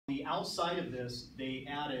The outside of this, they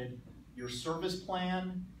added your service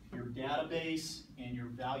plan, your database, and your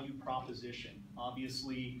value proposition.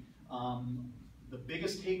 Obviously, the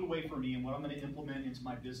biggest takeaway for me and what I'm going to implement into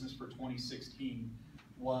my business for 2016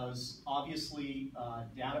 was obviously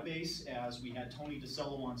database, as we had Tony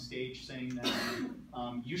DeCello on stage saying that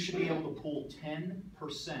you should be able to pull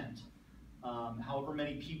 10%, however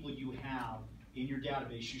many people you have in your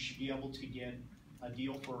database, you should be able to get a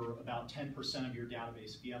deal for about 10% of your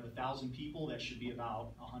database. If you have 1,000 people, that should be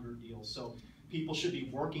about 100 deals. So people should be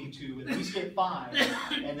working to at least get 5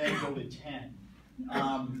 and then go to 10.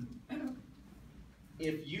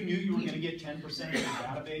 If you knew you were going to get 10% of your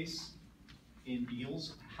database in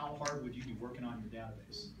deals, how hard would you be working on your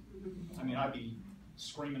database? I mean, I'd be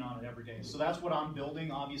screaming on it every day. So that's what I'm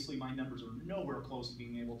building. Obviously, my numbers are nowhere close to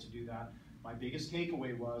being able to do that. My biggest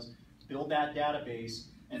takeaway was build that database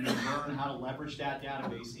and then learn how to leverage that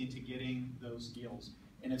database into getting those deals.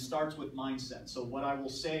 And it starts with mindset. So what I will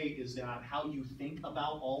say is that how you think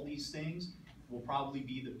about all these things will probably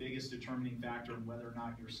be the biggest determining factor in whether or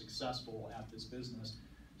not you're successful at this business.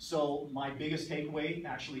 So my biggest takeaway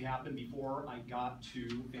actually happened before I got to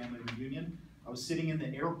family reunion. I was sitting in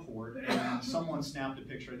the airport and someone snapped a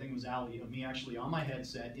picture, I think it was Allie, of me actually on my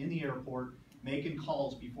headset in the airport making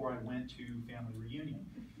calls before I went to family reunion.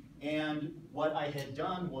 And what I had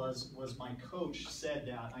done was my coach said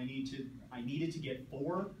that I needed to get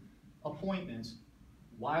 4 appointments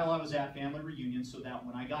while I was at family reunion so that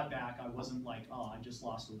when I got back, I wasn't like, oh, I just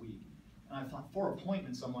lost a week. And I thought 4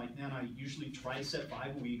 appointments, I'm like, man, I usually try to set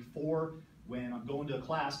 5 a week, 4 when I'm going to a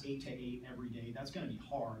class 8 to 8 every day. That's gonna be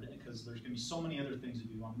hard because there's gonna be so many other things to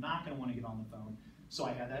do. I'm not gonna wanna get on the phone. So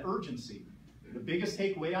I had that urgency. The biggest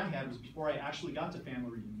takeaway I had was before I actually got to family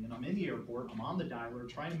reunion, I'm in the airport, I'm on the dialer,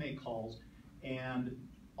 trying to make calls, and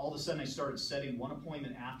all of a sudden I started setting one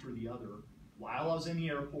appointment after the other while I was in the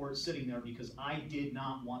airport sitting there because I did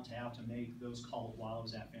not want to have to make those calls while I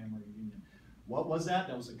was at family reunion. What was that?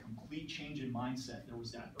 That was a complete change in mindset. There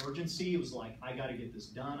was that urgency. It was like, I got to get this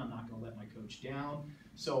done. I'm not going to let my coach down.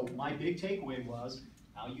 So my big takeaway was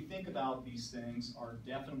how you think about these things are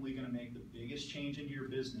definitely going to make the biggest change into your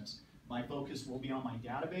business. My focus will be on my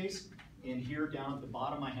database, and here down at the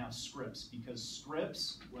bottom I have scripts, because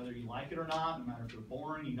scripts, whether you like it or not, no matter if they're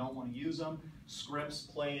boring, you don't want to use them, scripts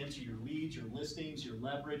play into your leads, your listings, your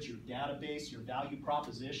leverage, your database, your value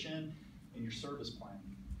proposition, and your service plan.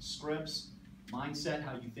 Scripts, mindset,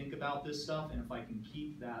 how you think about this stuff, and if I can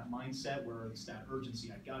keep that mindset where it's that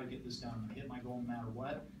urgency, I've got to get this done, I'm going to hit my goal no matter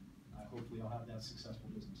what, hopefully I'll have that successful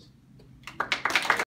business.